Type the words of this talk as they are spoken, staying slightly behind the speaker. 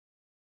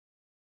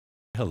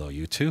Hello,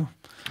 you two.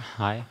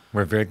 Hi.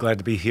 We're very glad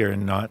to be here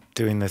and not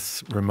doing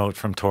this remote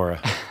from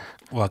Tora.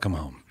 Welcome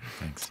home.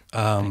 Thanks.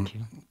 Thank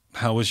you.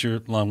 How was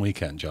your long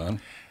weekend,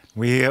 John?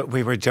 We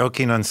were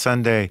joking on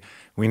Sunday.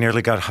 We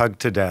nearly got hugged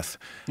to death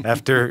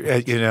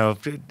after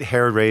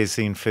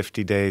hair-raising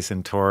 50 days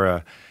in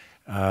Tora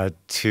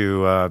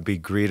to be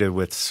greeted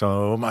with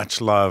so much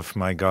love.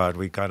 My God,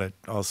 we got it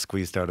all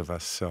squeezed out of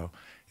us. So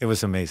it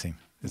was amazing.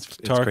 It's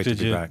Tarek, great to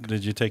be back.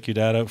 did you take your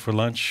dad out for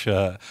lunch?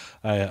 I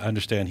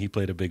understand he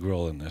played a big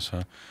role in this,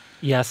 huh?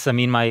 Yes, I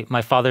mean,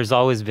 my father's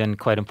always been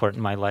quite important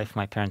in my life.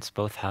 My parents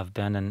both have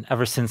been. And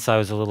ever since I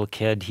was a little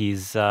kid,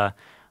 he's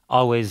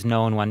always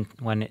known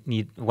when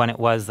it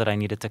was that I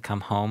needed to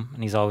come home.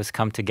 And he's always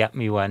come to get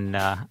me when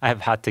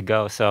I've had to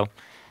go. So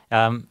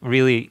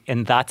really,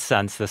 in that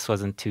sense, this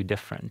wasn't too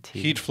different.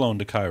 He'd flown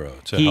to Cairo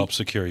to help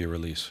secure your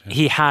release.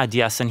 He had,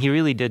 yes, and he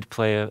really did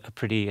play a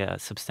pretty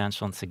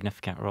substantial and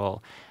significant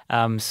role.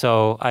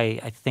 So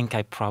I think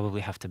I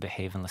probably have to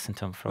behave and listen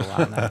to him for a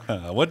while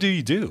now. What did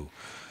he do?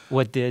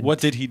 What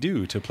did he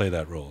do to play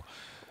that role?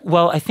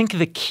 Well, I think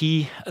the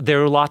key,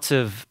 there are lots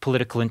of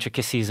political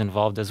intricacies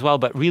involved as well,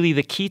 but really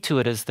the key to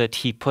it is that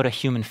he put a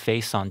human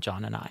face on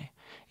John and I.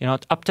 You know,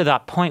 up to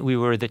that point, we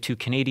were the two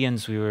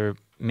Canadians. We were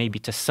maybe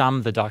to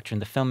some the doctor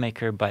and the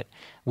filmmaker, but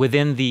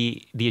within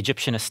the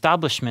Egyptian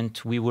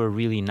establishment, we were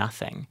really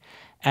nothing.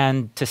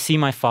 And to see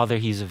my father,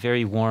 he's a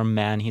very warm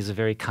man. He's a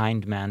very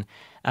kind man.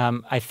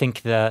 I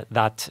think that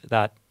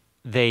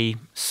they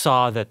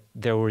saw that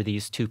there were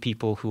these two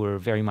people who were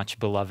very much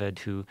beloved,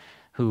 who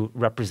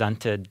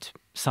represented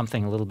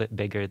something a little bit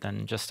bigger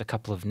than just a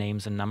couple of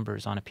names and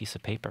numbers on a piece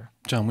of paper.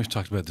 John, we've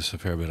talked about this a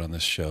fair bit on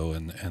this show,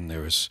 and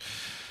there was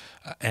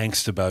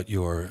angst about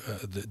your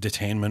the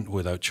detainment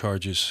without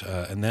charges,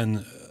 and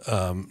then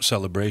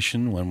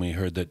celebration when we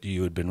heard that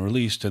you had been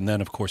released, and then,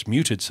 of course,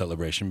 muted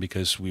celebration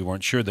because we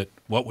weren't sure that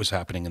what was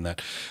happening in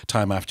that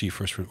time after you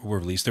first were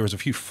released. There was a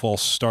few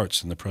false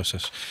starts in the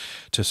process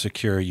to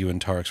secure you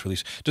and Tarek's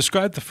release.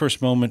 Describe the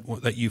first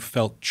moment that you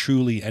felt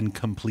truly and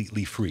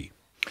completely free.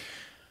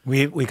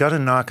 We got a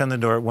knock on the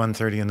door at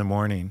 1:30 in the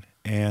morning,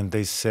 and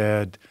they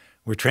said,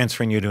 "We're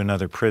transferring you to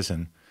another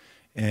prison."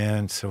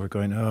 And so we're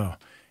going, oh.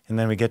 And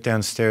then we get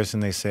downstairs,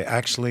 and they say,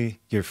 "Actually,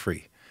 you're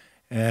free."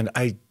 And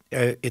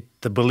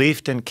the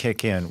belief didn't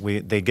kick in.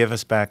 They give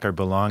us back our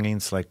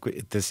belongings, like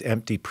this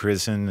empty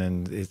prison,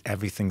 and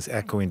everything's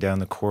echoing down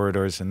the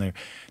corridors, and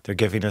they're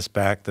giving us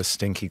back the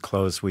stinky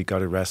clothes we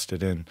got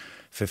arrested in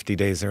 50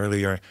 days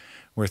earlier.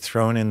 We're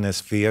thrown in this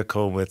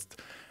vehicle with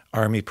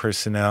Army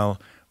personnel.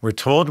 We're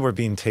told we're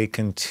being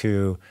taken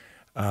to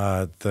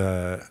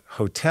the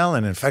hotel,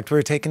 and in fact, we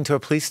were taken to a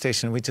police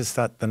station. We just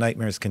thought the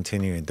nightmare is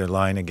continuing. They're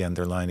lying again.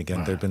 They're lying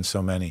again. There have been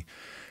so many.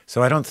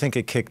 So I don't think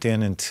it kicked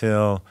in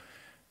until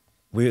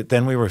we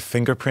were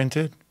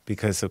fingerprinted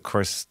because, of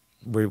course,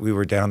 we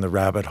were down the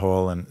rabbit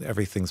hole, and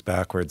everything's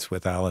backwards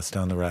with Alice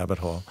down the rabbit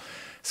hole.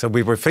 So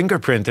we were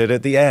fingerprinted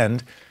at the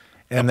end,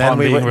 and then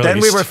we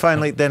were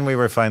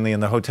finally in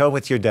the hotel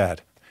with your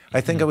dad.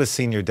 I think it was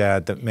seeing your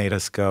dad that made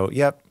us go,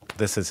 "Yep,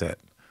 this is it."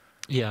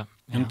 Yeah.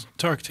 And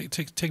Tarek,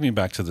 take me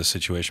back to the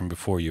situation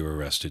before you were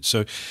arrested.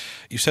 So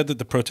you said that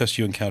the protest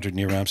you encountered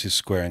near Ramses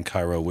Square in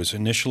Cairo was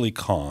initially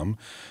calm.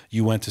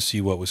 You went to see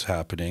what was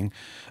happening.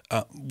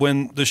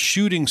 When the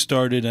shooting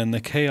started and the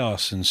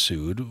chaos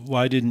ensued,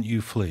 why didn't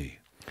you flee?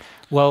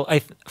 Well,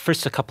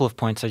 first, a couple of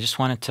points. I just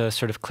wanted to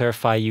sort of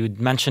clarify. You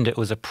mentioned it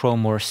was a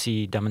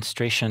pro-Morsi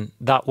demonstration.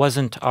 That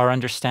wasn't our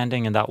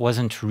understanding, and that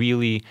wasn't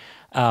really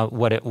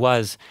what it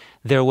was.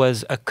 There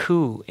was a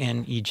coup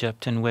in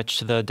Egypt in which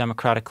the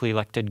democratically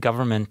elected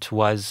government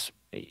was,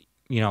 it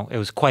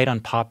was quite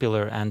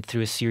unpopular, and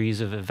through a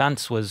series of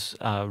events was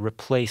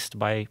replaced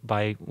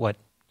by what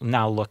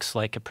now looks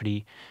like a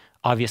pretty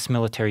obvious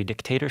military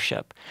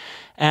dictatorship.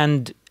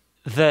 And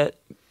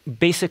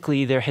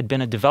basically there had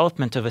been a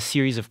development of a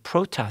series of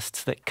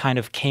protests that kind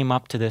of came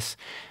up to this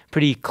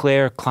pretty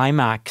clear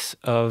climax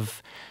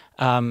of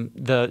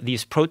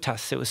these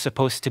protests. It was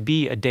supposed to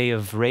be a day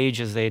of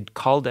rage, as they had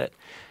called it,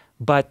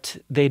 but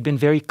they'd been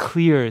very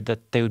clear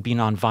that they would be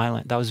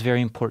nonviolent. That was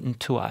very important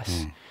to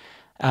us.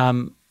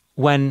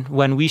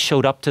 When we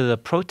showed up to the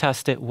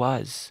protest, it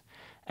was,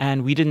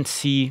 and we didn't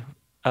see,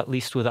 at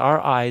least with our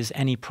eyes,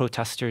 any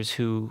protesters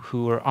who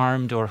were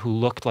armed or who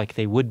looked like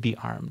they would be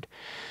armed.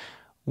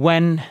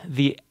 When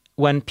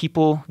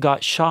people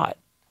got shot,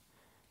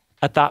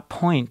 at that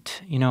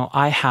point,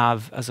 I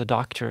have, as a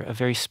doctor, a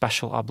very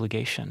special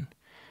obligation.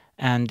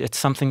 And it's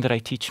something that I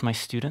teach my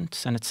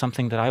students, and it's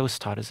something that I was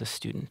taught as a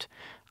student.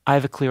 I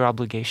have a clear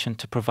obligation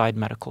to provide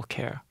medical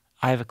care.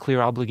 I have a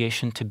clear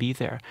obligation to be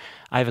there.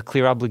 I have a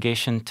clear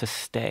obligation to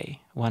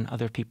stay when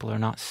other people are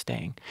not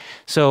staying.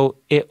 So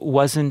it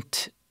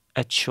wasn't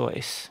a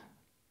choice.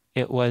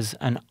 It was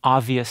an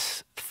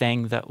obvious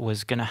thing that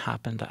was going to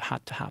happen, that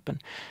had to happen.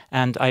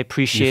 And I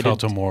appreciated... You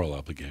felt a moral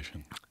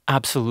obligation.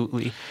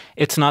 Absolutely.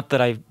 It's not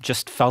that I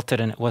just felt it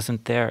and it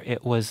wasn't there.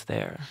 It was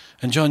there.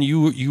 And John,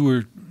 you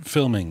were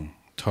filming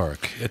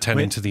Tarek,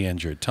 attending to the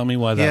injured. Tell me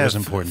why that was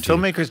important to you.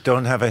 Filmmakers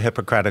don't have a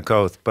Hippocratic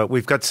oath, but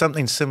we've got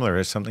something similar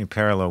or something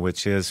parallel,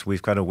 which is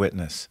we've got a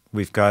witness.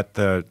 We've got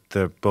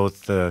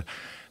both the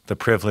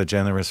privilege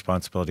and the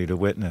responsibility to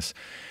witness.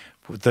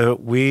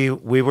 We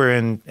were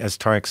in, as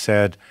Tarek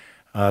said,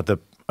 a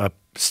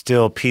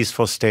still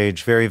peaceful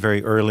stage very,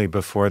 very early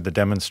before the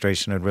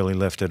demonstration had really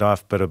lifted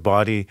off, but a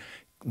body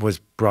was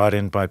brought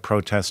in by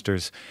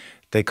protesters.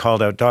 They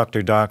called out,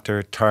 "Doctor,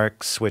 doctor."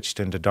 Tarek switched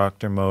into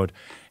doctor mode,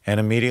 and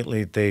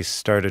immediately they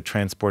started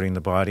transporting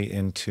the body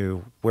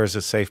into, where's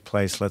a safe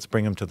place? Let's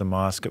bring him to the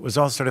mosque. It was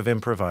all sort of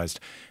improvised,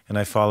 and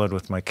I followed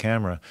with my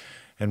camera.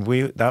 And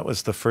that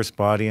was the first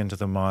body into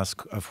the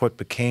mosque of what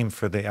became,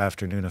 for the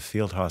afternoon, a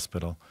field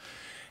hospital.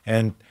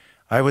 And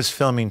I was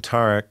filming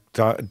Tarek,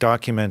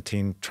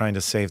 documenting, trying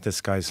to save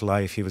this guy's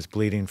life. He was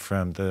bleeding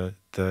from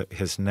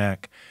his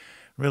neck.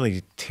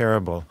 Really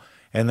terrible.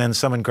 And then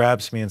someone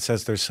grabs me and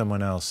says, "There's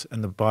someone else."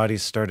 And the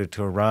bodies started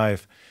to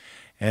arrive.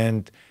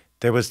 And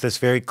there was this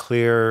very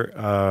clear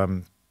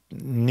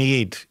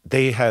need.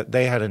 They had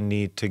a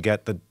need to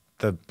get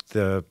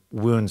the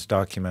wounds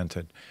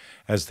documented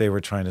as they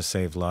were trying to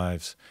save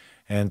lives.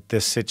 And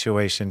this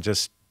situation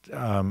just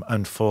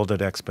unfolded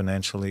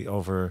exponentially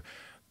over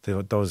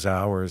those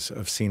hours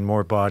of seeing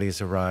more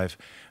bodies arrive.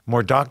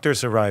 More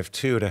doctors arrived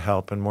too to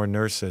help, and more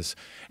nurses,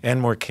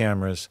 and more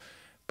cameras.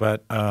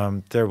 But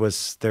there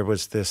was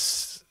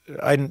this.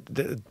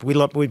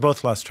 We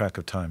both lost track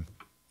of time.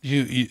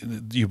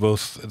 You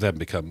both then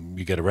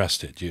you get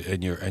arrested,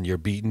 and you're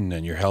beaten,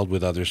 and you're held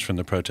with others from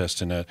the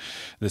protest in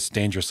this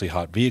dangerously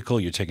hot vehicle.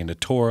 You're taken to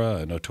Tora,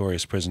 a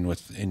notorious prison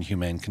with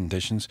inhumane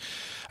conditions.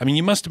 I mean,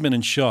 you must have been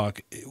in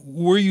shock.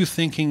 Were you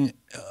thinking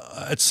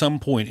at some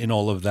point in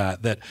all of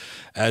that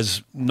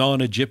as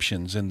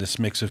non-Egyptians in this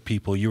mix of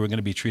people, you were going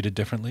to be treated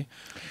differently?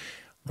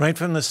 Right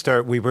from the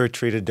start, we were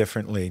treated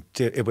differently.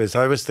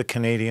 I was the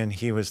Canadian,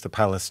 he was the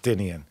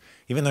Palestinian,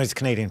 even though he's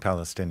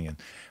Canadian-Palestinian.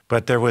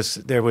 But there was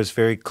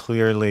very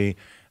clearly,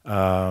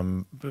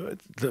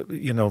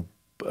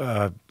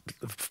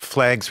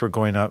 flags were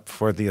going up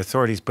for the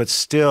authorities. But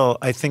still,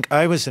 I think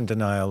I was in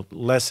denial,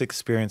 less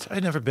experience.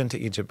 I'd never been to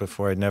Egypt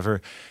before. I'd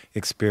never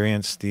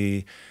experienced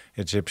the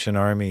Egyptian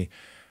army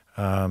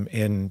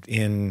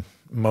in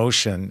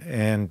motion.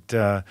 And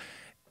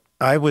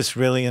I was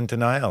really in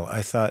denial.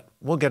 I thought,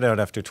 we'll get out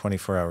after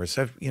 24 hours.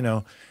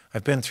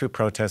 I've been through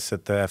protests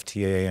at the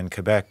FTA in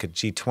Quebec, at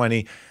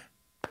G20.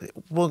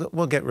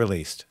 We'll get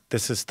released.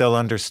 They'll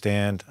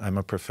understand. I'm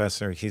a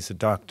professor. He's a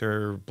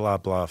doctor, blah,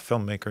 blah,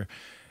 filmmaker.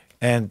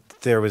 And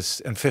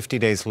 50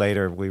 days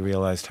later, we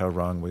realized how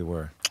wrong we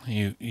were.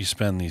 You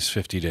spend these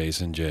 50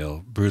 days in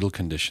jail, brutal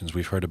conditions.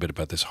 We've heard a bit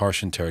about this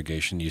harsh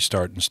interrogation. You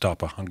start and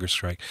stop a hunger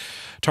strike.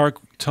 Tarek,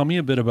 tell me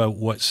a bit about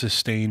what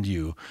sustained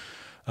you,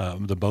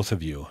 the both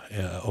of you,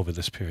 over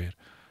this period.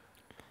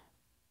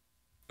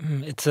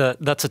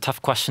 That's a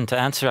tough question to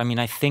answer. I mean,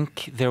 I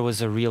think there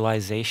was a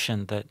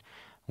realization that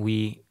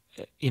we,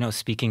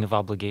 speaking of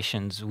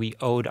obligations, we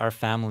owed our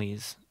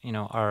families,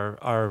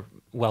 our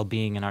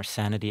well-being and our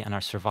sanity and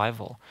our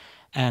survival.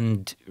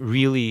 And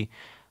really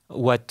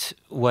what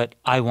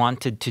I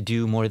wanted to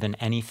do more than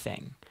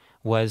anything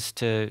was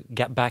to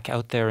get back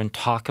out there and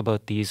talk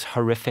about these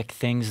horrific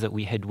things that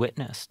we had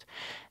witnessed.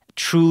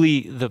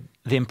 Truly, the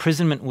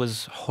imprisonment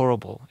was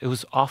horrible. It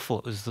was awful.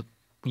 It was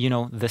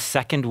the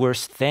second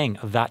worst thing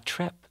of that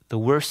trip. The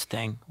worst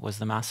thing was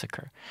the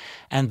massacre.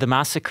 And the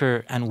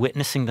massacre, and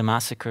witnessing the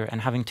massacre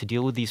and having to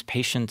deal with these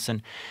patients,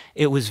 and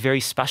it was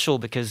very special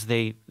because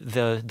the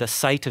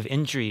site of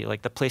injury,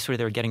 like the place where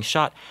they were getting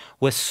shot,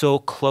 was so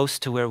close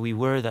to where we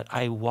were that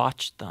I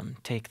watched them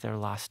take their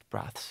last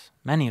breaths,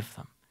 many of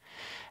them.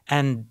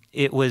 And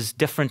it was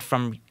different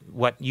from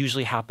what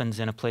usually happens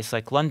in a place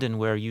like London,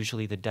 where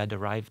usually the dead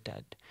arrive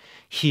dead.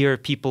 Here,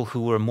 people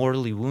who were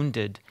mortally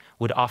wounded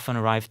would often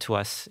arrive to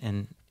us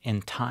in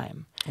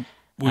time.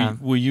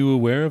 Were you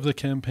aware of the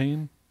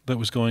campaign that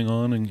was going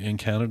on in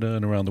Canada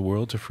and around the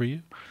world to free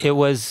you? It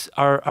was,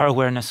 our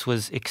awareness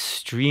was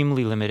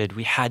extremely limited.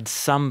 We had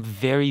some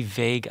very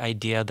vague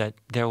idea that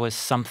there was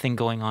something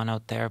going on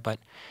out there, but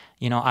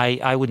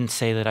I wouldn't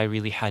say that I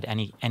really had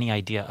any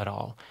idea at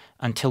all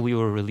until we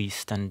were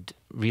released, and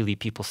really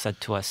people said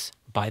to us,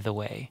 by the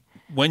way.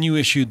 When you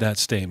issued that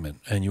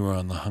statement and you were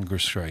on the hunger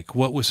strike,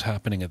 what was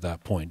happening at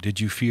that point? Did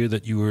you fear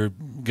that you were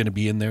going to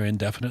be in there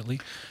indefinitely?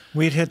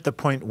 We'd hit the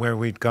point where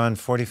we'd gone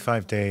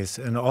 45 days,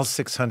 and all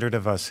 600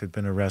 of us who'd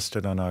been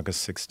arrested on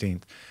August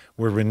 16th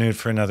were renewed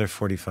for another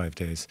 45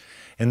 days.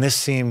 And this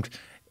seemed,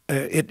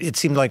 it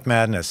seemed like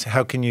madness.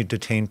 How can you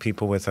detain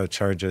people without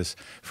charges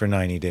for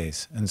 90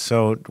 days? And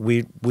so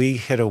we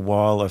hit a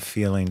wall of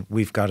feeling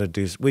we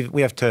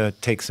have to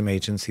take some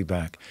agency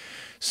back.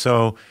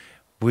 So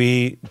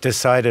we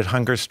decided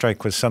hunger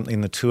strike was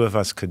something the two of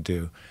us could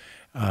do.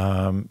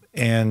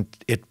 And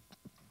it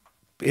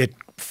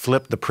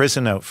flipped the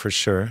prison out for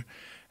sure,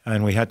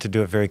 and we had to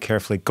do it very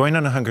carefully. Going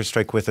on a hunger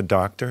strike with a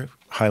doctor,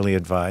 highly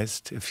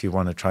advised if you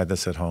want to try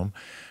this at home.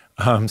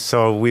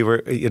 So we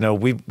were,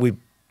 Tarek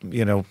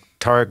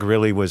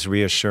really was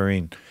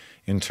reassuring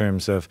in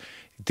terms of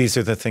these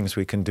are the things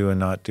we can do and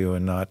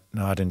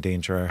not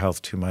endanger our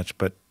health too much,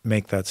 but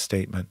make that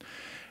statement.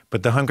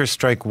 But the hunger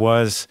strike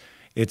was,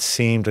 it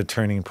seemed, a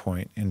turning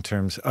point in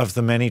terms of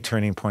the many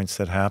turning points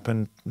that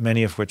happened,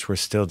 many of which we're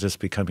still just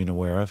becoming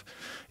aware of.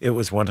 It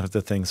was one of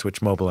the things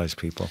which mobilized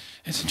people.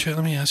 It's interesting.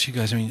 Let me ask you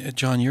guys. I mean,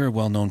 John, you're a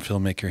well-known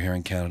filmmaker here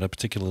in Canada,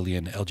 particularly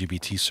in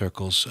LGBT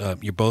circles.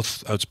 You're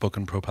both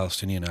outspoken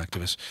pro-Palestinian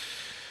activists.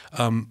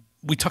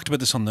 We talked about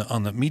this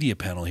on the media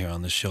panel here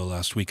on this show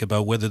last week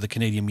about whether the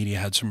Canadian media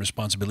had some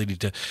responsibility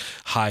to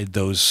hide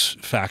those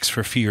facts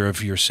for fear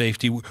of your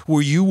safety.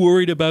 Were you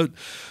worried about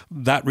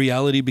that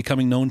reality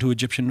becoming known to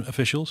Egyptian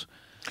officials?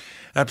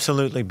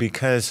 Absolutely,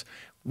 because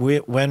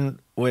we're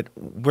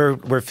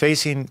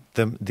facing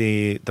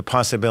the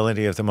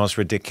possibility of the most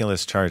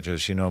ridiculous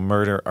charges,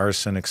 murder,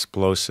 arson,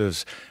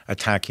 explosives,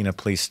 attacking a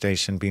police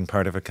station, being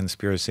part of a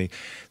conspiracy.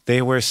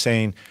 They were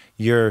saying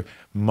you're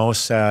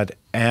Mossad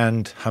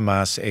and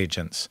Hamas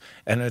agents.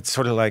 And it's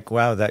sort of like,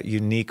 wow, that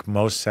unique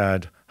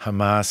Mossad,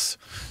 Hamas,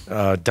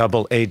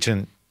 double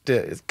agent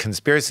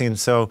conspiracy. And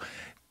so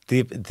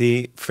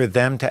for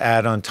them to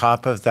add on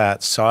top of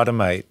that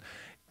sodomite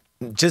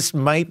just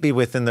might be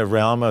within the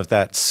realm of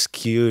that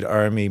skewed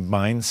army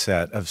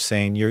mindset of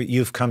saying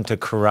you've come to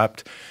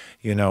corrupt,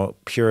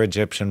 pure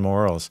Egyptian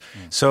morals.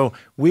 So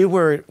we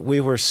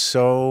were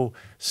so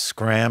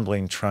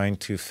scrambling trying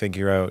to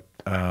figure out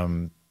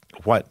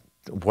what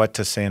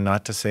to say and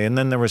not to say. And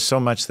then there was so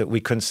much that we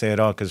couldn't say at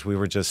all because we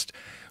were just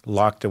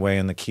locked away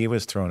and the key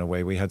was thrown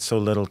away. We had so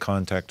little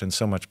contact and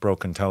so much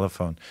broken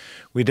telephone.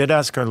 We did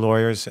ask our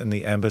lawyers in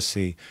the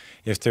embassy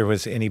if there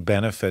was any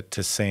benefit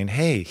to saying,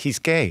 hey, he's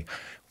gay.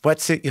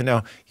 What's it,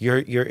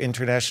 your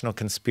international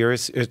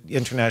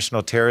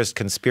terrorist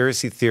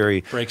conspiracy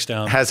theory breaks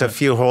down, has a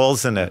few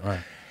holes in it. Right.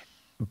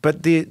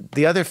 But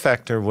the other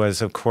factor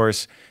was, of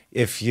course,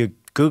 if you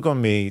Google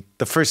me,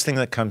 the first thing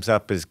that comes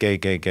up is gay,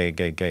 gay, gay,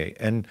 gay, gay.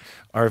 And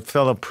our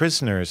fellow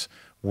prisoners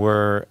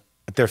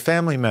their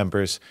family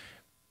members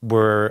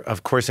were,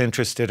 of course,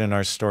 interested in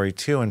our story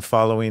too and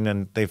following,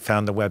 and they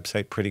found the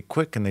website pretty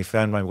quick and they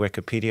found my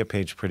Wikipedia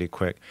page pretty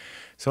quick.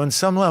 So on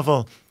some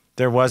level,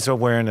 there was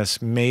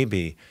awareness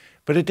maybe,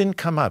 but it didn't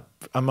come up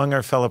among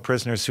our fellow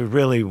prisoners who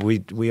really,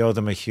 we owe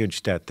them a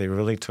huge debt. They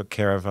really took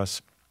care of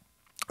us.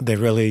 They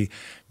really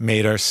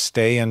made our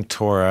stay in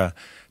Tora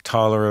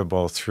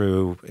tolerable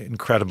through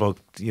incredible,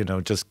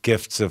 just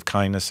gifts of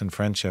kindness and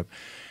friendship.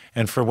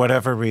 And for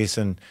whatever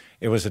reason,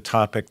 it was a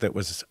topic that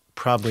was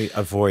probably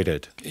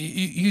avoided.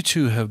 You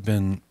two have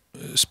been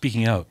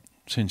speaking out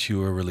since you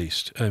were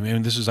released. I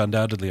mean, this is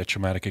undoubtedly a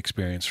traumatic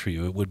experience for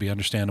you. It would be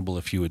understandable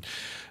if you would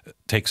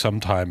take some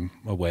time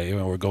away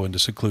or go into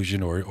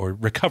seclusion or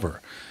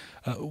recover.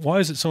 Why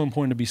is it so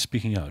important to be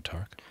speaking out,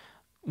 Tarek?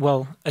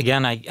 Well,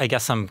 again, I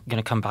guess I'm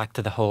going to come back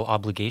to the whole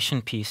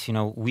obligation piece.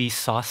 We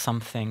saw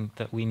something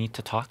that we need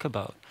to talk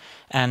about.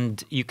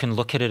 And you can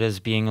look at it as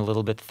being a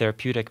little bit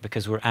therapeutic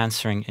because we're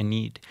answering a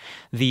need.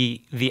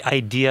 The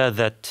idea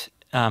that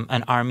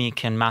an army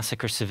can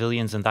massacre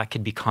civilians and that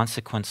could be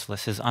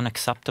consequenceless is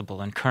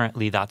unacceptable. And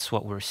currently that's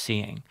what we're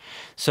seeing.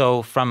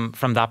 So from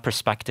that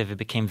perspective, it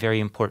became very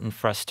important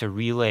for us to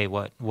relay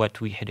what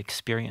we had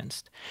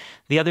experienced.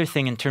 The other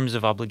thing in terms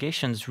of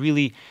obligations,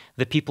 really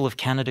the people of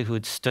Canada who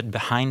had stood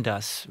behind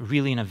us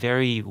really in a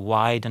very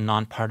wide and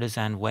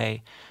nonpartisan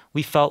way,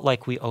 we felt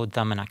like we owed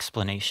them an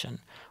explanation.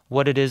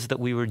 What it is that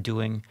we were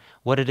doing,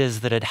 what it is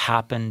that had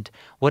happened,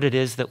 what it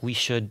is that we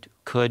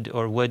could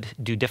or would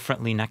do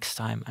differently next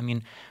time. I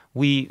mean,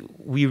 we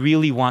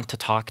really want to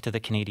talk to the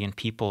Canadian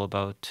people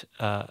about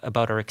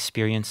our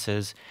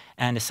experiences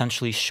and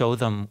essentially show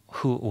them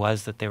who it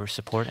was that they were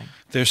supporting.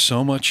 There's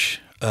so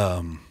much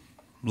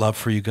love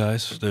for you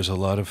guys. There's a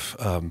lot of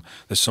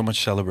there's so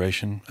much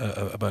celebration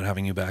about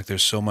having you back.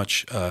 There's so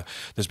much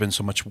there's been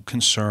so much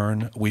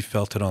concern. We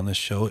felt it on this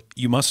show.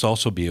 You must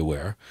also be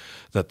aware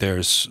that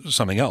there's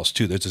something else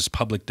too. There's this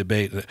public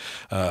debate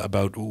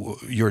about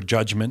your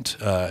judgment,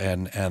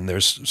 and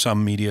there's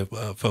some media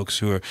folks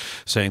who are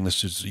saying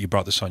you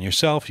brought this on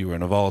yourself. You were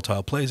in a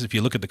volatile place. If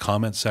you look at the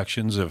comment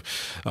sections of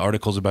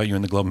articles about you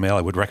in the Globe and Mail,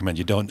 I would recommend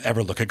you don't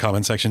ever look at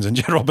comment sections in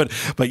general. But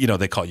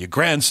they call you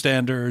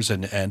grandstanders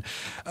and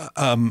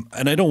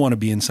I don't want to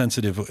be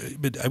insensitive,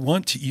 but I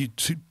want you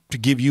to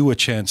give you a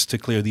chance to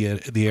clear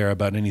the air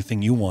about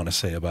anything you want to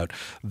say about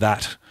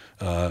that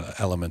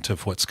element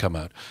of what's come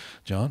out.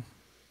 John?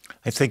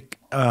 I think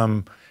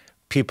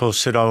people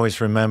should always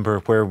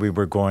remember where we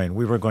were going.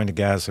 We were going to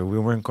Gaza. We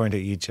weren't going to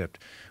Egypt.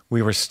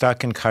 We were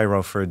stuck in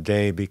Cairo for a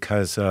day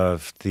because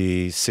of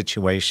the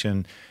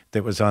situation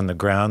that was on the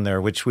ground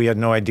there, which we had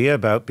no idea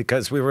about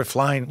because we were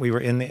flying. We were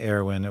in the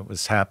air when it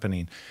was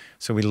happening.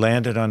 So we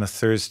landed on a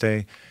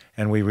Thursday,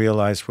 and we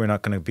realized we're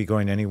not going to be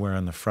going anywhere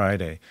on the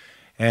Friday.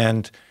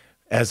 And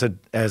as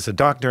a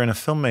doctor and a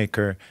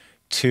filmmaker,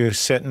 to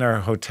sit in our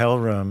hotel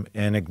room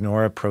and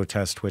ignore a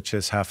protest which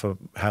is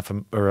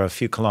a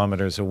few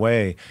kilometers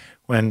away,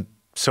 when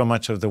so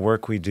much of the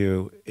work we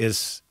do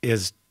is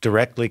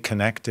directly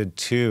connected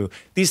to,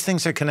 these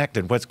things are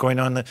connected. What's going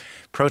on, the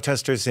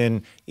protesters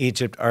in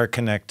Egypt are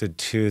connected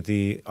to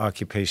the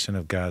occupation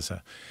of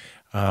Gaza.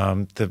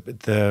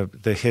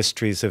 The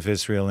histories of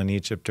Israel and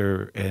Egypt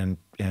and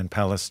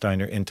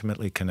Palestine are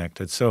intimately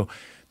connected. So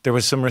there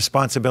was some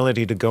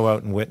responsibility to go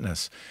out and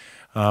witness.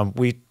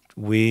 We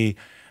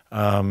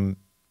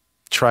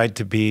tried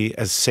to be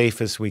as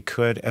safe as we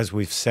could, as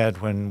we've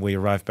said when we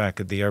arrived back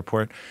at the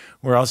airport.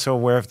 We're also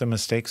aware of the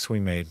mistakes we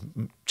made,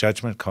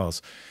 judgment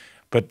calls.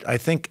 But I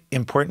think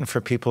important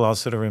for people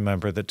also to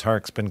remember that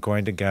Tarek's been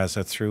going to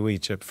Gaza through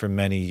Egypt for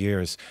many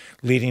years,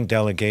 leading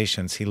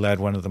delegations. He led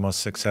one of the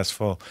most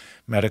successful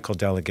medical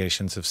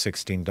delegations of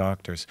 16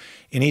 doctors.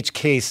 In each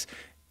case,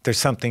 there's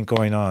something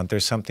going on.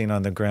 There's something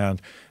on the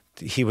ground.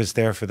 He was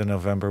there for the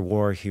November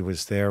War. He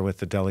was there with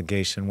the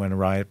delegation when a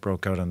riot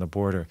broke out on the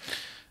border.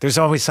 There's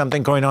always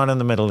something going on in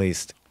the Middle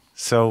East.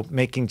 So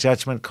making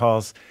judgment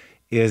calls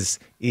is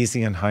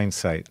easy in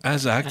hindsight.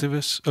 As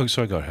activists, oh,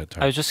 sorry, go ahead,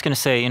 Tarek. I was just going to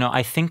say,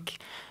 I think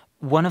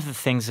one of the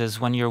things is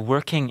when you're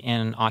working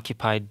in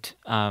occupied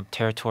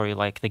territory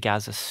like the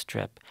Gaza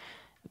Strip,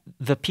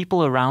 the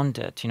people around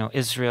it,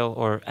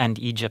 Israel and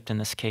Egypt in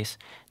this case,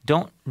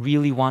 don't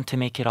really want to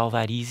make it all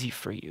that easy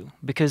for you,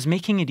 because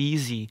making it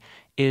easy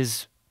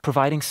is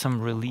providing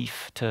some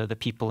relief to the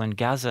people in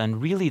Gaza.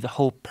 And really the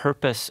whole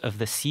purpose of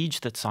the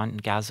siege that's on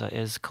Gaza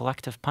is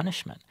collective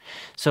punishment.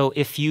 So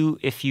if you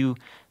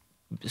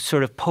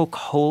sort of poke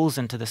holes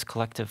into this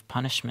collective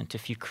punishment,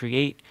 if you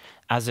create,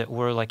 as it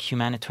were, like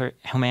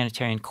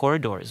humanitarian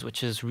corridors,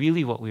 which is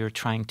really what we were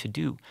trying to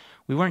do.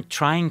 We weren't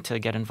trying to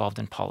get involved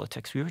in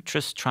politics. We were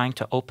just trying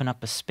to open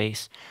up a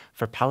space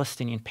for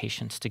Palestinian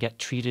patients to get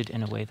treated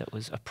in a way that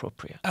was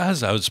appropriate.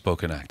 As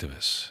outspoken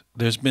activists,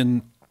 there's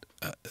been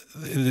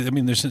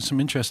there's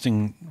some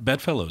interesting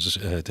bedfellows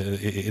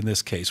in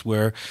this case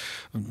where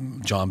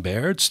John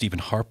Baird, Stephen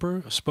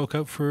Harper spoke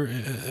out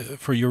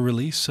for your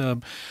release.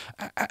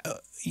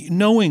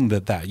 Knowing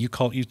that you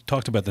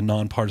talked about the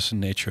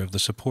nonpartisan nature of the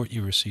support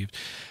you received,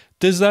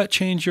 does that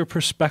change your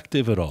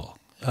perspective at all?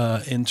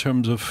 In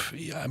terms of,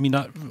 I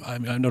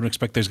don't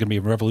expect there's going to be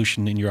a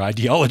revolution in your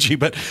ideology,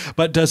 but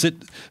does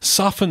it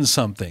soften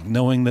something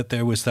knowing that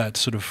there was that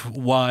sort of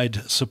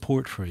wide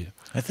support for you?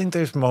 I think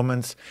there's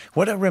moments.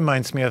 What it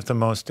reminds me of the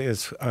most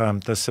is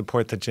the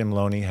support that Jim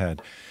Loney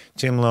had.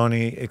 Jim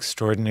Loney,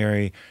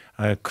 extraordinary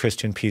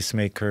Christian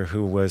peacemaker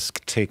who was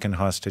taken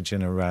hostage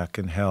in Iraq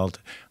and held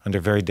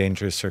under very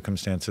dangerous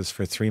circumstances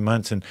for 3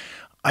 months. And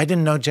I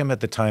didn't know Jim at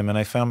the time, and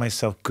I found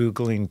myself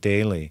Googling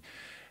daily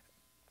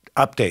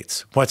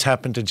updates, what's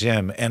happened to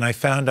Jim. And I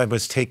found I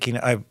was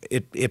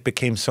it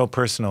became so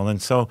personal.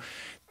 And so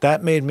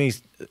that made me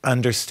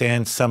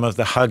understand some of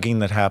the hugging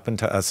that happened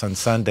to us on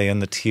Sunday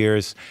and the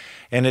tears.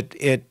 And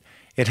it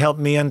helped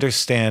me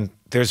understand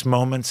there's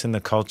moments in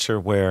the culture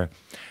where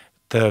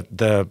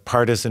the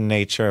partisan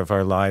nature of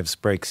our lives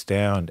breaks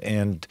down,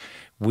 and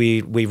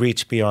we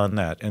reach beyond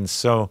that. And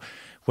so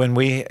when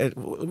we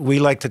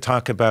like to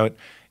talk about,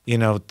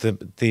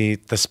 the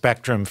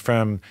spectrum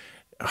from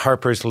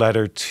Harper's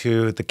letter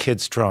to the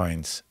kids'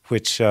 drawings,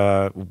 which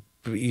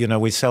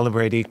we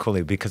celebrate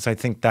equally, because I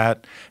think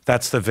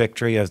that's the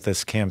victory of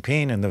this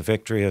campaign and the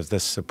victory of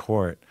this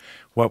support.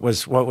 What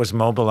was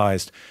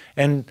mobilized,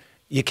 and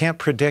you can't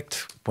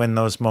predict when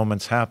those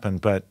moments happen,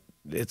 but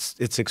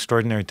it's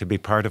extraordinary to be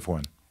part of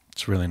one.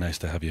 It's really nice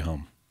to have you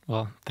home.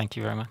 Well, thank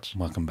you very much.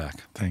 Welcome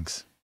back.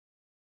 Thanks.